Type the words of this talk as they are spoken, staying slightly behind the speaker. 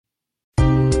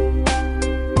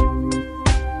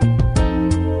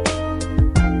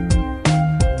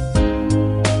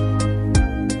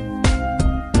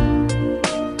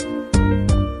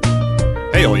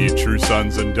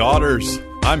sons and daughters.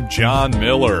 I'm John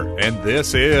Miller, and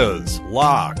this is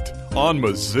Locked on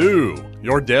Mizzou,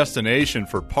 your destination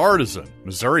for partisan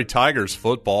Missouri Tigers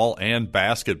football and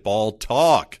basketball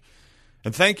talk.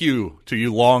 And thank you to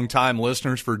you longtime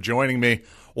listeners for joining me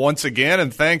once again,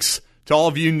 and thanks to all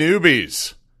of you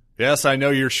newbies. Yes, I know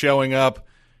you're showing up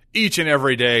each and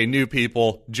every day, new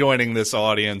people joining this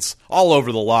audience all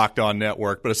over the Locked On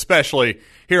Network, but especially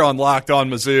here on Locked On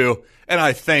Mizzou, and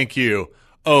I thank you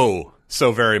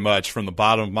so very much from the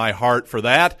bottom of my heart for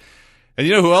that. And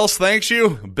you know who else thanks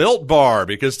you? Built Bar,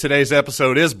 because today's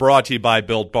episode is brought to you by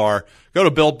Built Bar. Go to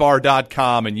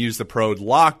BuiltBar.com and use the code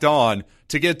LOCKEDON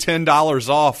to get $10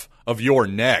 off of your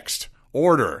next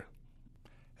order.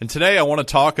 And today I want to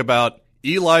talk about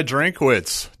Eli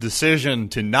Drinkwitz's decision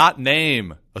to not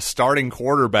name a starting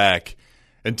quarterback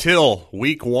until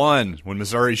week 1 when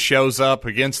Missouri shows up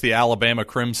against the Alabama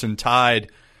Crimson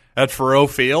Tide at Faurot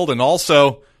Field. And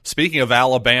also, speaking of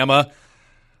Alabama,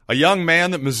 a young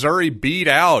man that Missouri beat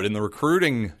out in the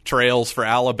recruiting trails for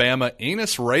Alabama,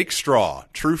 Enos Rakestraw,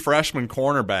 true freshman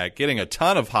cornerback, getting a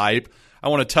ton of hype. I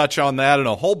want to touch on that and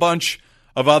a whole bunch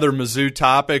of other Mizzou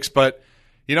topics. But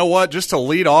you know what? Just to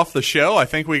lead off the show, I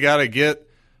think we got to get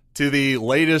to the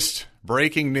latest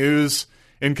breaking news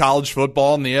in college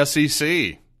football in the SEC.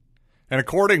 And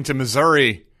according to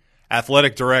Missouri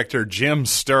Athletic Director Jim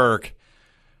Sterk,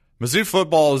 Mizzou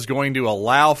football is going to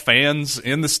allow fans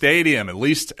in the stadium, at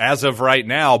least as of right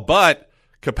now, but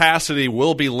capacity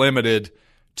will be limited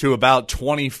to about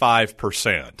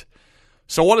 25%.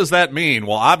 So what does that mean?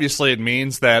 Well, obviously it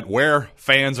means that where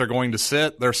fans are going to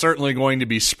sit, they're certainly going to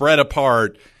be spread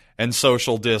apart and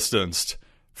social distanced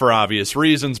for obvious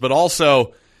reasons, but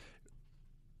also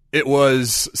it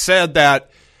was said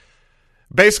that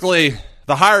basically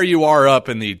the higher you are up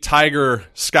in the Tiger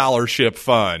Scholarship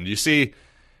Fund, you see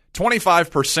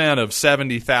 25% of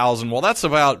 70,000, well, that's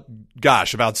about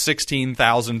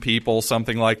 16,000 people,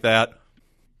 something like that.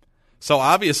 So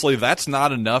obviously that's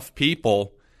not enough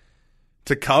people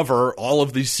to cover all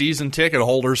of these season ticket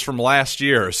holders from last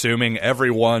year, assuming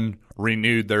everyone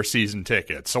renewed their season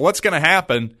tickets. So what's going to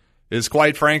happen is,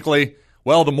 quite frankly,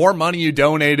 well, the more money you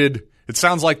donated, it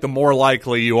sounds like the more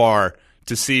likely you are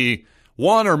to see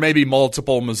one or maybe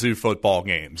multiple Mizzou football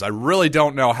games. I really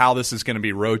don't know how this is going to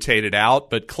be rotated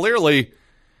out, but clearly,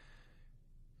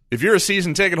 if you're a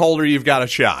season ticket holder, you've got a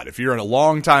shot. If you're a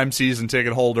long-time season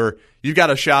ticket holder, you've got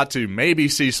a shot to maybe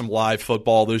see some live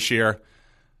football this year.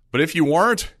 But if you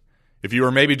weren't, if you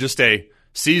were maybe just a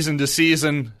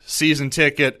season-to-season season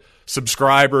ticket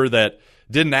subscriber that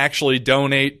didn't actually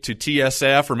donate to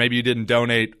TSF, or maybe you didn't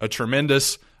donate a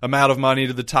tremendous amount of money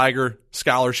to the Tiger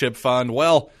Scholarship Fund,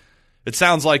 well, it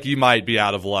sounds like you might be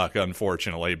out of luck,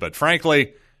 unfortunately. But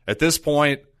frankly, at this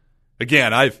point,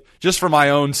 again, just for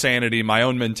my own sanity, my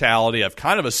own mentality, I've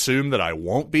kind of assumed that I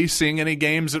won't be seeing any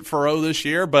games at Faurot this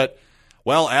year. But,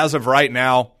 well, as of right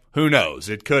now, who knows?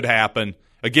 It could happen.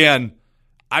 Again,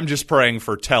 I'm just praying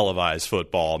for televised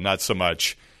football, not so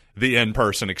much the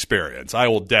in-person experience. I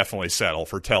will definitely settle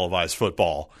for televised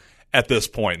football at this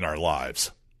point in our lives.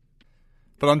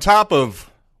 But on top of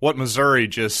what Missouri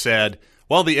just said,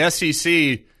 well, the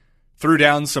SEC threw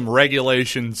down some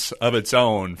regulations of its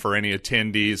own for any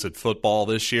attendees at football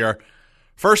this year.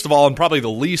 First of all, and probably the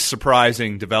least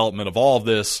surprising development of all of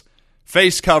this,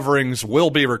 face coverings will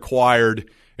be required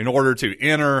in order to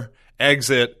enter,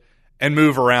 exit, and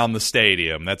move around the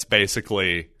stadium. That's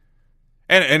basically,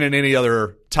 and in any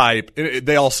other type,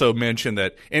 they also mentioned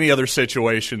that any other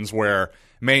situations where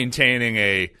maintaining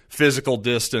a physical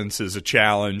distance is a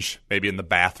challenge, maybe in the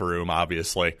bathroom,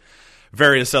 obviously,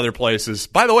 various other places.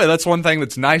 By the way, that's one thing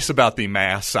that's nice about the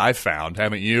masks I've found,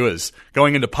 haven't you, is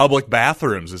going into public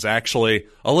bathrooms is actually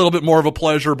a little bit more of a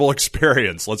pleasurable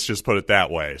experience. Let's just put it that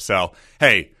way. So,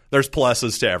 hey, there's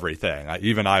pluses to everything.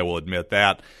 Even I will admit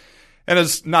that. And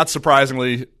as not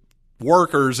surprisingly,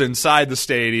 workers inside the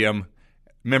stadium,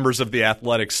 members of the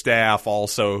athletic staff,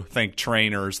 also think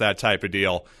trainers, that type of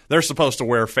deal, they're supposed to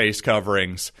wear face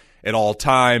coverings at all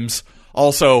times.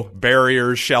 Also,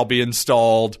 barriers shall be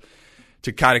installed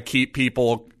to kind of keep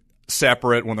people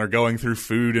separate when they're going through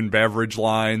food and beverage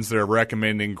lines. They're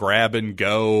recommending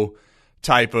grab-and-go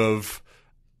type of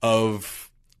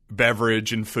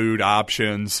beverage and food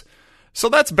options. So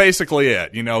that's basically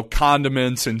it.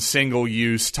 Condiments and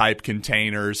single-use type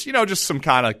containers. Just some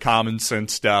kind of common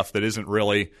sense stuff that isn't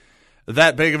really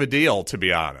that big of a deal, to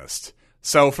be honest.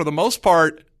 So for the most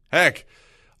part, heck,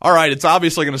 all right, it's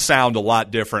obviously going to sound a lot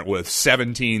different with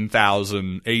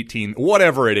 17,000, 18,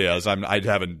 whatever it is.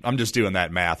 I'm just doing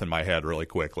that math in my head really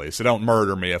quickly, so don't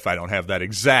murder me if I don't have that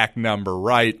exact number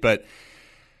right. But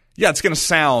Yeah, it's going to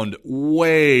sound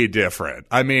way different.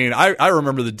 I mean, I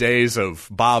remember the days of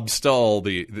Bob Stull.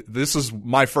 This is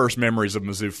my first memories of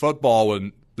Mizzou football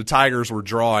when the Tigers were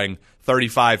drawing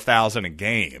 35,000 a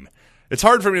game. It's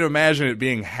hard for me to imagine it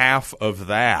being half of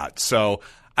that. So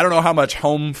I don't know how much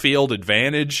home field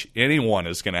advantage anyone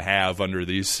is going to have under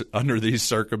these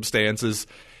circumstances.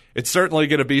 It's certainly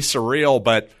going to be surreal,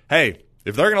 but hey,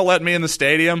 if they're going to let me in the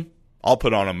stadium, I'll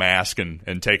put on a mask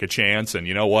and take a chance. And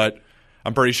you know what?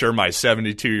 I'm pretty sure my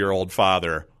 72-year-old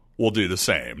father will do the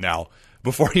same. Now,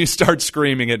 before you start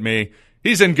screaming at me,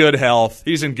 he's in good health.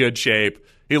 He's in good shape.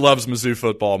 He loves Mizzou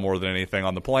football more than anything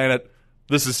on the planet.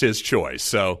 This is his choice,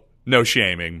 so no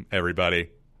shaming, everybody.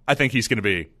 I think he's going to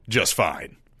be just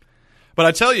fine. But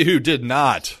I tell you who did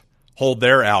not hold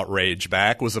their outrage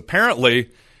back was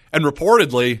apparently and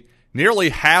reportedly nearly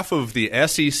half of the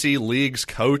SEC League's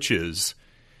coaches,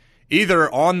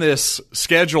 either on this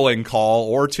scheduling call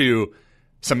or to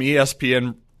some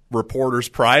ESPN reporters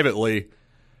privately,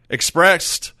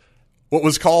 expressed what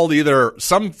was called either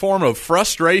some form of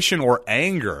frustration or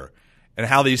anger and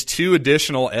how these two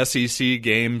additional SEC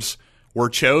games were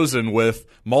chosen, with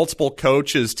multiple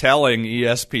coaches telling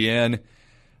ESPN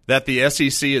that the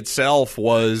SEC itself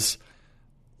was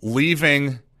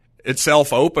leaving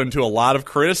itself open to a lot of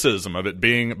criticism of it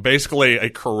being basically a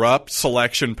corrupt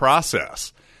selection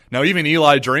process. Now, even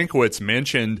Eli Drinkwitz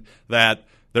mentioned that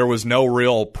there was no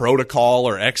real protocol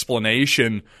or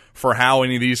explanation for how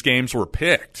any of these games were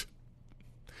picked.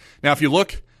 Now, if you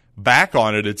look back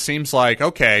on it, it seems like,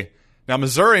 okay, now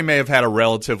Missouri may have had a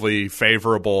relatively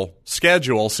favorable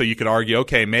schedule, so you could argue,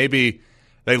 okay, maybe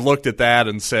they looked at that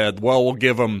and said, well, we'll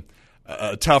give them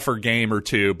a tougher game or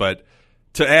two, but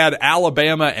to add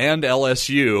Alabama and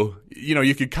LSU,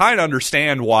 you could kind of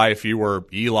understand why if you were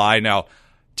Eli. Now,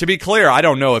 to be clear, I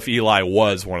don't know if Eli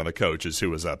was one of the coaches who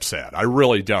was upset. I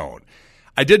really don't.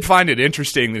 I did find it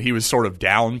interesting that he was sort of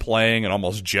downplaying and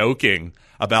almost joking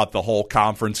about the whole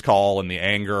conference call and the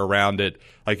anger around it.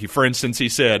 Like, for instance, he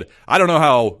said, I don't know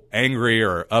how angry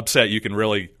or upset you can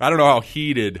really, I don't know how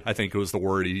heated, I think it was the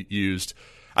word he used.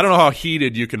 I don't know how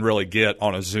heated you can really get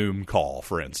on a Zoom call,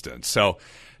 for instance. So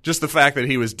just the fact that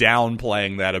he was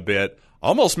downplaying that a bit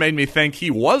almost made me think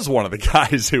he was one of the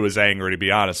guys who was angry, to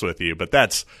be honest with you. But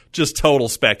that's just total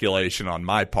speculation on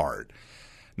my part.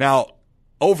 Now,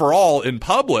 overall, in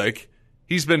public,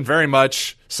 he's been very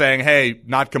much saying, hey,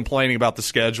 not complaining about the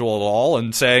schedule at all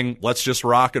and saying, let's just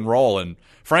rock and roll. And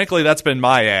frankly, that's been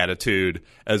my attitude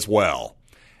as well.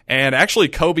 And actually,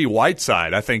 Kobe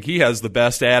Whiteside, I think he has the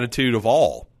best attitude of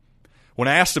all. When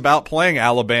asked about playing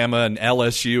Alabama and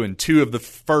LSU in 2 of the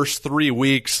first 3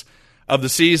 weeks of the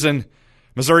season,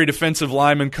 Missouri defensive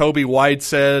lineman Kobe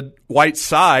Whiteside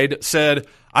said,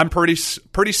 I'm pretty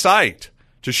psyched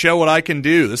to show what I can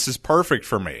do. This is perfect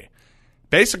for me.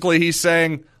 Basically, he's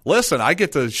saying, listen, I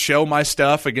get to show my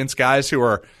stuff against guys who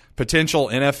are potential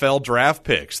NFL draft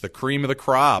picks, the cream of the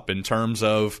crop in terms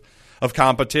of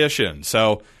competition.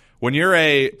 So when you're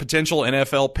a potential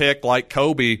NFL pick like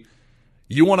Kobe,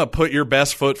 you want to put your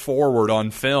best foot forward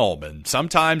on film. And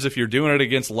sometimes if you're doing it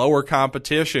against lower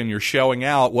competition, you're showing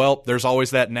out, well, there's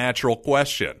always that natural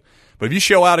question. But if you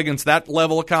show out against that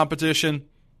level of competition,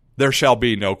 there shall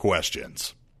be no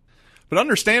questions. But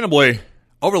understandably,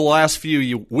 over the last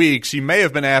few weeks, you may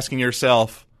have been asking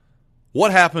yourself,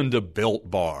 what happened to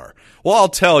Built Bar? Well, I'll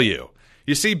tell you.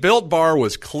 You see, Built Bar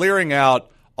was clearing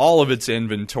out all of its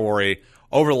inventory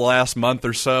over the last month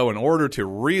or so in order to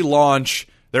relaunch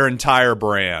their entire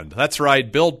brand. That's right,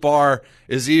 Built Bar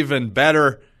is even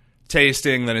better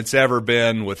tasting than it's ever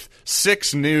been, with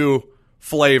 6 new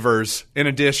flavors in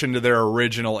addition to their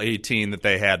original 18 that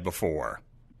they had before.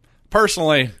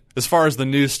 Personally, as far as the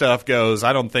new stuff goes,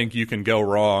 I don't think you can go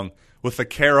wrong with the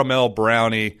caramel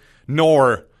brownie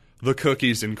nor the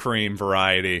cookies and cream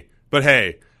variety. But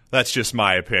hey, that's just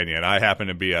my opinion. I happen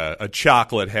to be a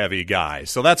chocolate-heavy guy.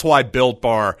 So that's why Built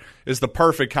Bar is the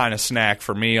perfect kind of snack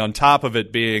for me, on top of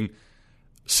it being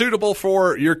suitable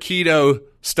for your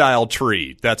keto-style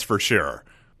treat, that's for sure.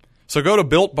 So go to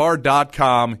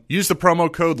BuiltBar.com, use the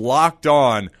promo code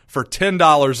LOCKEDON for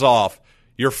 $10 off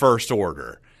your first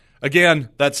order. Again,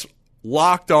 that's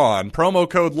Locked On, promo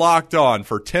code Locked On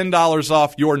for $10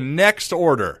 off your next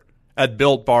order at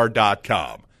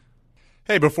BuiltBar.com.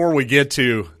 Hey, before we get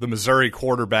to the Missouri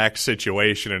quarterback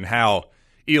situation and how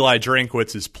Eli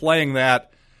Drinkwitz is playing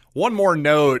that, one more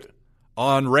note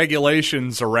on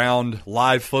regulations around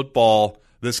live football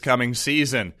this coming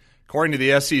season. According to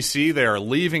the SEC, they are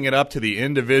leaving it up to the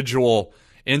individual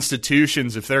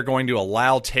institutions if they're going to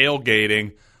allow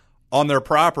tailgating on their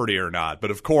property or not.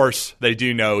 But of course, they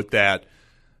do note that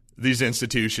these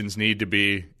institutions need to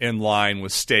be in line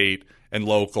with state and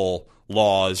local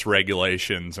laws,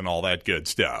 regulations, and all that good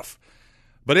stuff.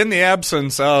 But in the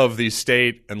absence of these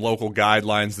state and local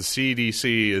guidelines, the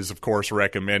CDC is, of course,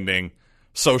 recommending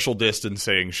social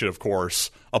distancing should, of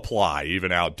course, apply,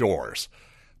 even outdoors.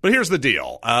 But here's the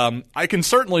deal. I can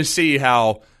certainly see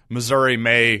how Missouri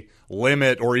may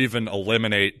limit or even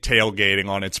eliminate tailgating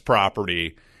on its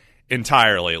property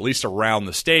entirely, at least around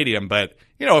the stadium. But,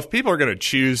 if people are going to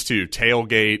choose to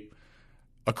tailgate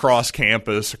across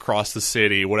campus, across the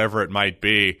city, whatever it might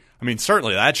be,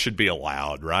 certainly that should be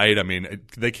allowed, right?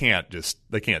 They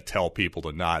can't tell people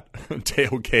to not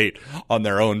tailgate on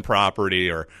their own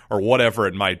property or whatever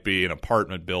it might be, an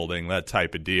apartment building, that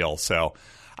type of deal. So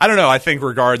I don't know. I think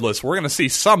regardless, we're going to see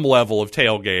some level of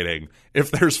tailgating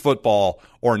if there's football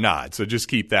or not. So just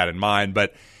keep that in mind.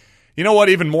 But you know what?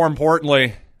 Even more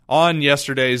importantly, on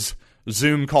yesterday's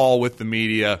Zoom call with the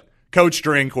media, Coach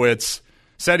Drinkwitz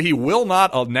said he will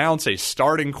not announce a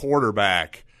starting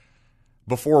quarterback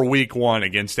before week 1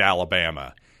 against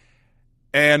Alabama.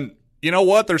 And you know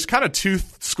what? There's kind of two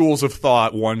schools of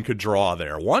thought one could draw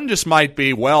there. One just might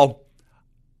be,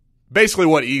 basically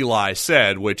what Eli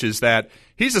said, which is that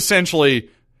he's essentially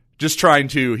just trying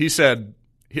to, he said,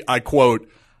 I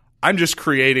quote, "I'm just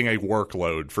creating a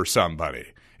workload for somebody."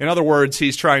 In other words,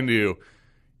 he's trying to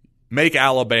make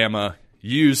Alabama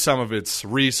use some of its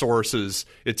resources,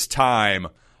 its time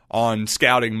on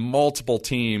scouting multiple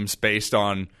teams based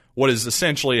on what is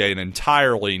essentially an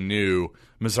entirely new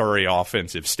Missouri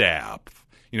offensive staff.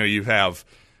 You have,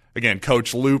 again,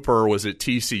 Coach Looper was at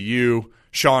TCU.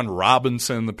 Sean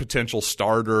Robinson, the potential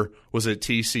starter, was at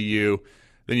TCU.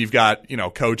 Then you've got,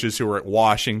 coaches who were at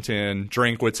Washington.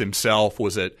 Drinkwitz himself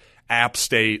was at App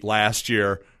State last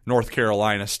year, North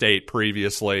Carolina State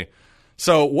previously.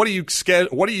 So what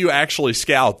do you actually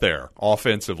scout there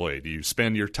offensively? Do you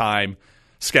spend your time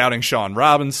scouting Sean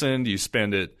Robinson? Do you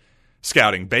spend it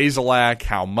scouting Bazelak?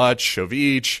 How much of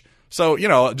each? So,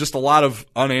 just a lot of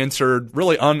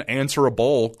really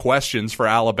unanswerable questions for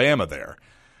Alabama there.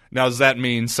 Now, does that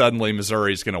mean suddenly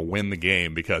Missouri's going to win the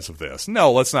game because of this?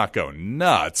 No, let's not go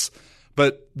nuts.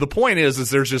 But the point is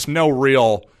there's just no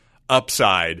real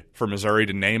upside for Missouri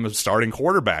to name a starting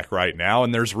quarterback right now,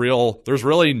 and there's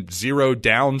really zero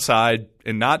downside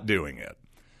in not doing it.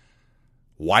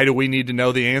 Why do we need to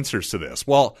know the answers to this?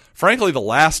 Well, frankly, the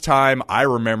last time I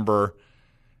remember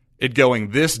it going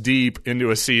this deep into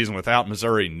a season without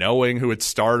Missouri knowing who its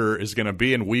starter is going to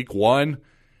be in week 1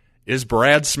 is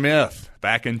Brad Smith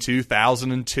back in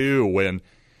 2002 when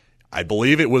I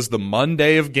believe it was the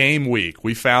Monday of game week.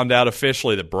 We found out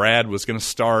officially that Brad was going to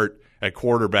start at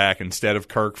quarterback instead of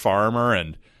Kirk Farmer.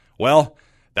 And,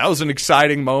 that was an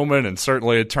exciting moment, and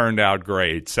certainly it turned out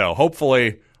great. So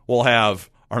hopefully we'll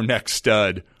have our next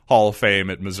stud Hall of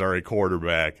Fame at Missouri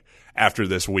quarterback after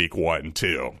this week 1,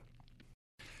 too.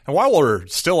 And while we're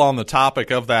still on the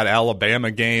topic of that Alabama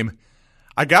game,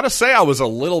 I got to say I was a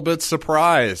little bit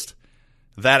surprised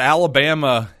that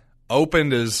Alabama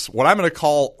opened as what I'm going to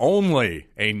call only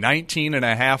a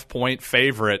 19.5-point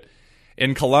favorite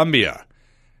in Columbia.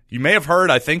 You may have heard,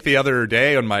 I think the other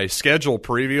day on my schedule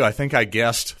preview, I think I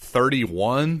guessed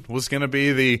 31 was going to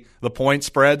be the point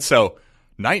spread. So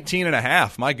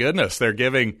 19.5, my goodness, they're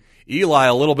giving Eli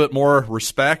a little bit more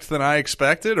respect than I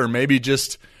expected, or maybe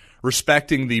just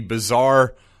respecting the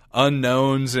bizarre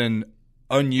unknowns and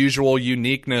unusual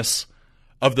uniqueness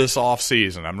of this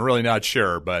offseason. I'm really not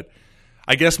sure, but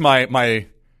I guess my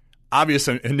obvious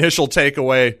initial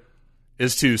takeaway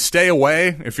is to stay away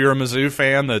if you're a Mizzou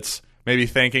fan that's maybe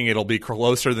thinking it'll be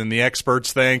closer than the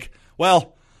experts think.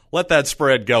 Well, let that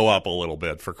spread go up a little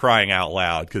bit, for crying out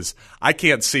loud, because I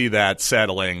can't see that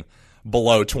settling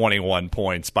below 21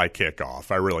 points by kickoff.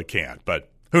 I really can't,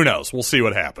 but who knows? We'll see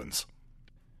what happens.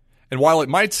 And while it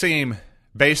might seem,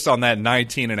 based on that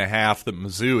 19.5, that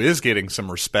Mizzou is getting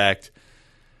some respect,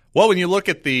 well, when you look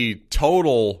at the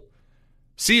total,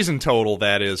 season total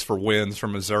that is, for wins for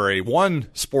Missouri, one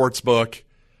sports book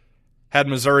had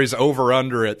Missouri's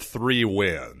over-under at 3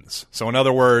 wins. So in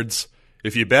other words,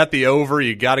 if you bet the over,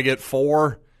 you got to get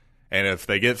 4, and if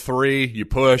they get 3, you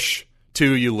push,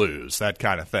 2, you lose, that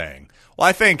kind of thing. Well,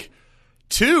 I think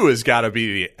 2 has got to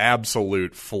be the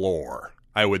absolute floor,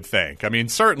 I would think.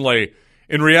 Certainly,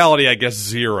 in reality, I guess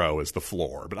 0 is the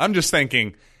floor. But I'm just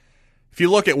thinking, if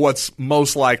you look at what's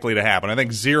most likely to happen, I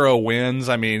think 0 wins.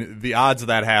 The odds of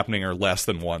that happening are less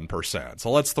than 1%.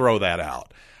 So let's throw that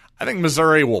out. I think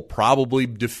Missouri will probably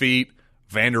defeat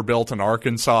Vanderbilt and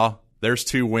Arkansas. There's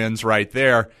 2 wins right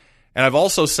there. And I've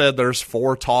also said there's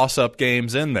 4 toss-up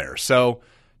games in there. So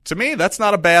to me, that's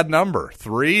not a bad number.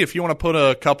 3, if you want to put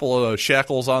a couple of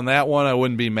shekels on that one, I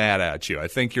wouldn't be mad at you. I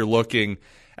think you're looking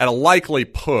at a likely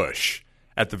push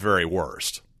at the very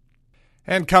worst.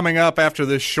 And coming up after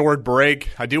this short break,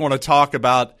 I do want to talk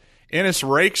about Ennis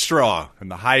Rakestraw and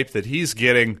the hype that he's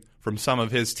getting from some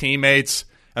of his teammates.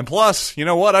 And plus, you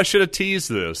know what? I should have teased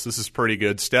this. This is pretty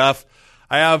good stuff.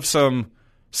 I have some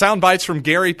sound bites from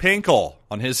Gary Pinkel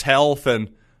on his health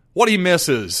and what he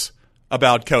misses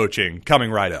about coaching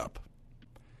coming right up.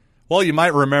 Well, you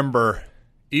might remember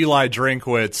Eli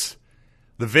Drinkwitz,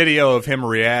 the video of him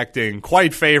reacting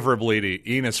quite favorably to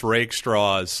Ennis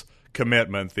Rakestraw's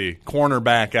commitment, the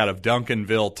cornerback out of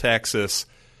Duncanville, Texas.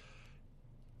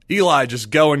 Eli just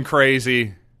going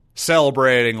crazy,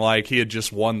 celebrating like he had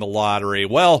just won the lottery.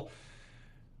 Well,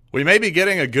 we may be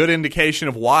getting a good indication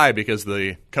of why, because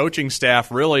the coaching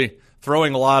staff really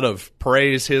throwing a lot of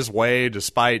praise his way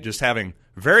despite just having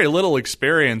very little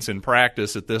experience in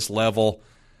practice at this level.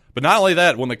 But not only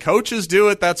that, when the coaches do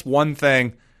it, that's one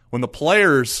thing. When the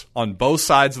players on both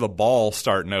sides of the ball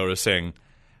start noticing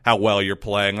how well you're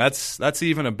playing, that's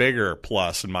even a bigger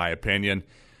plus, in my opinion.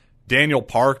 Daniel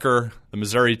Parker, the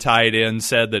Missouri tight end,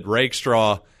 said that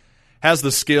Rakestraw has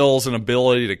the skills and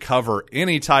ability to cover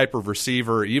any type of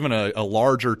receiver, even a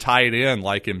larger tight end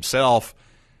like himself.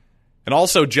 And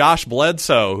also Josh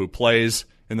Bledsoe, who plays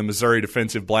in the Missouri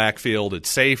defensive backfield at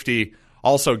safety,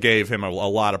 also gave him a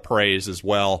lot of praise as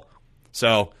well.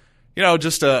 So,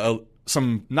 just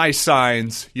some nice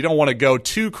signs. You don't want to go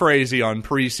too crazy on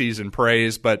preseason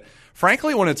praise, but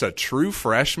frankly, when it's a true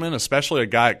freshman, especially a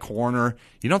guy at corner,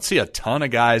 you don't see a ton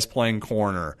of guys playing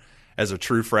corner as a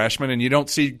true freshman, and you don't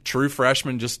see true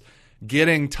freshmen just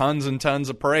getting tons and tons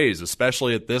of praise,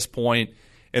 especially at this point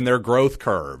in their growth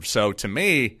curve. So to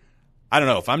me, I don't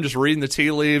know, if I'm just reading the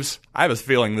tea leaves, I have a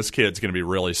feeling this kid's going to be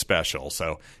really special.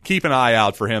 So keep an eye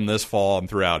out for him this fall and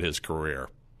throughout his career.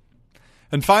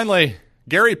 And finally,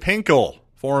 Gary Pinkel,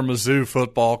 former Mizzou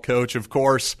football coach, of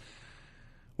course,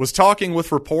 was talking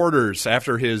with reporters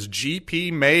after his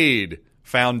GP Made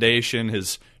Foundation,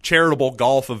 his charitable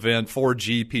golf event for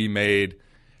GP Made,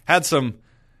 had some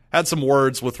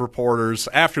words with reporters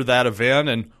after that event.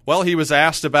 And, well, he was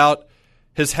asked about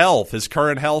his health, his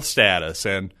current health status,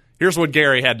 and here's what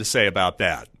Gary had to say about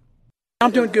that.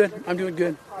 I'm doing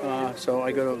good. So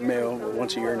I go to Mayo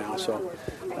once a year now. So,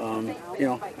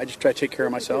 I just try to take care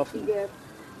of myself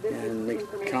and make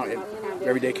count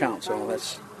every day count. So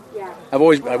I've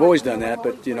always done that.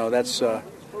 But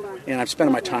and I've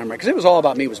spent my time right because it was all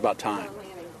about me. It was about time.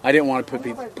 I didn't want to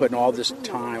be putting all this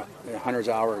time, hundreds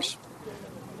of hours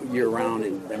year round,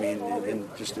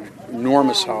 and just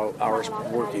enormous hours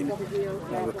working,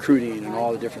 recruiting, and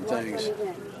all the different things.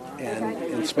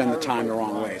 And spend the time the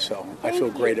wrong way. So I feel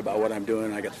great about what I'm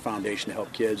doing. I got the foundation to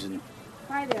help kids, and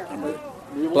I'm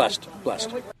blessed.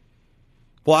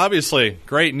 Well, obviously,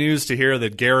 great news to hear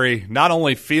that Gary not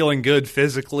only feeling good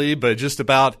physically, but just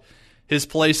about his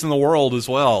place in the world as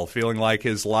well, feeling like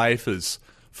his life is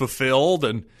fulfilled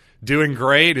and doing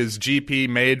great. His GP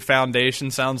Made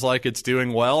Foundation sounds like it's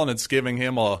doing well, and it's giving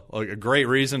him a great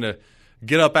reason to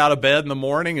get up out of bed in the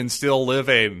morning and still live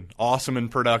an awesome and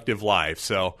productive life.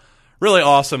 So really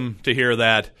awesome to hear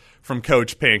that from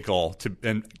Coach Pinkel.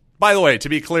 And by the way, to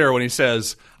be clear, when he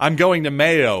says, I'm going to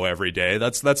Mayo every day,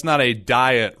 that's not a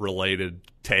diet-related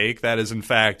take. That is, in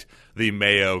fact, the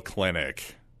Mayo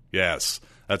Clinic. Yes,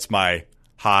 that's my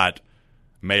hot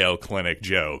Mayo Clinic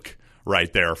joke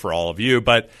right there for all of you.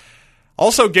 But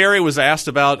also Gary was asked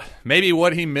about maybe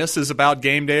what he misses about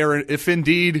game day, or if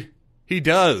indeed he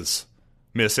does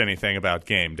miss anything about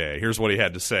game day. Here's what he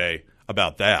had to say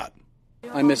about that.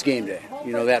 I miss game day.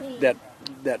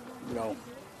 That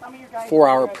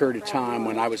 4-hour period of time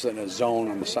when I was in a zone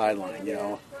on the sideline,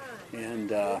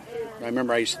 And I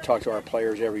remember I used to talk to our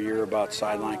players every year about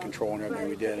sideline control and everything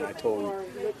we did. And I told them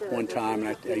one time,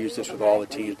 and I use this with all the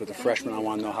teams, but the freshmen I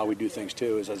want to know how we do things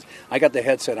too, is I got the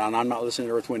headset on. I'm not listening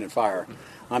to Earth, Wind, and Fire.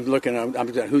 I'm looking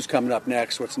at who's coming up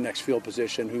next, what's the next field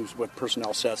position, what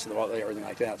personnel sets, and everything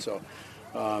like that. So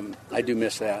I do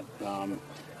miss that,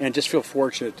 and just feel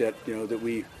fortunate that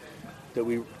that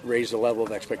we raised the level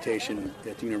of expectation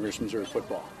at the University of Missouri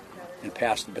football and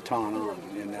passed the baton on,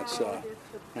 and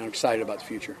I'm excited about the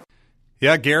future.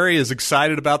 Yeah, Gary is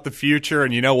excited about the future,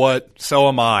 and you know what? So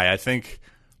am I. I think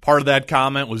part of that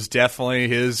comment was definitely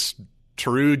his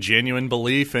true, genuine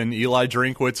belief in Eli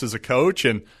Drinkwitz as a coach,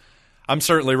 and I'm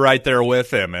certainly right there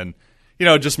with him. And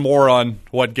just more on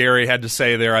what Gary had to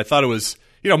say there. I thought it was.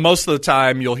 Most of the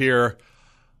time you'll hear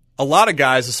a lot of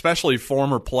guys, especially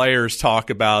former players, talk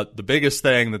about the biggest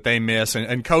thing that they miss,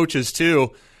 and coaches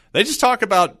too. They just talk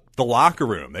about the locker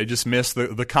room. They just miss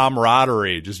the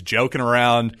camaraderie, just joking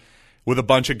around with a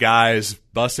bunch of guys,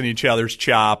 busting each other's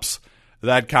chops,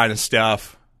 that kind of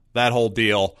stuff, that whole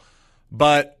deal.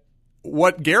 But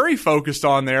what Gary focused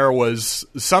on there was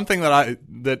something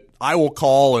that I will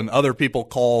call and other people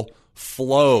call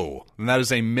flow, and that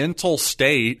is a mental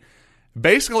state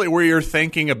basically where you're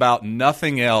thinking about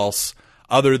nothing else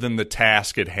other than the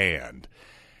task at hand.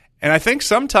 And I think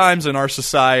sometimes in our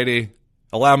society,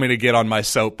 allow me to get on my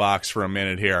soapbox for a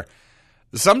minute here,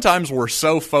 sometimes we're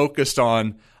so focused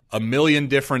on a million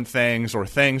different things or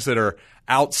things that are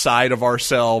outside of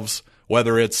ourselves,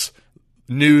 whether it's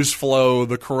news flow,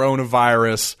 the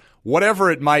coronavirus, whatever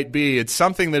it might be, it's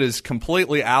something that is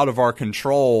completely out of our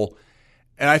control.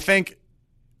 And I think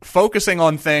focusing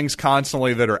on things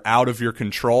constantly that are out of your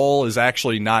control is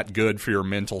actually not good for your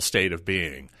mental state of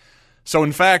being. So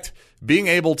in fact, being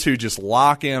able to just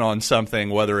lock in on something,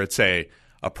 whether it's a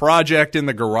project in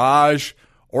the garage,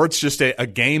 or it's just a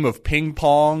game of ping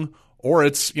pong, or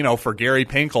it's, for Gary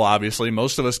Pinkel, obviously,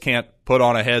 most of us can't put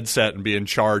on a headset and be in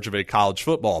charge of a college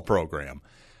football program.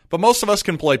 But most of us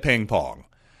can play ping pong.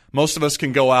 Most of us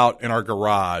can go out in our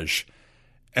garage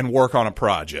and work on a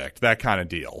project, that kind of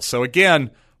deal. So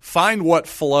again, find what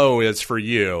flow is for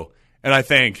you, and I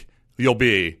think you'll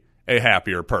be a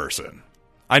happier person.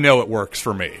 I know it works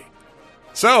for me.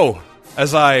 So,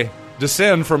 as I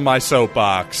descend from my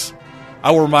soapbox,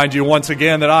 I will remind you once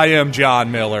again that I am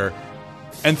John Miller,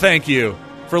 and thank you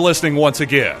for listening once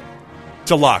again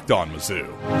to Locked On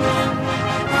Mizzou.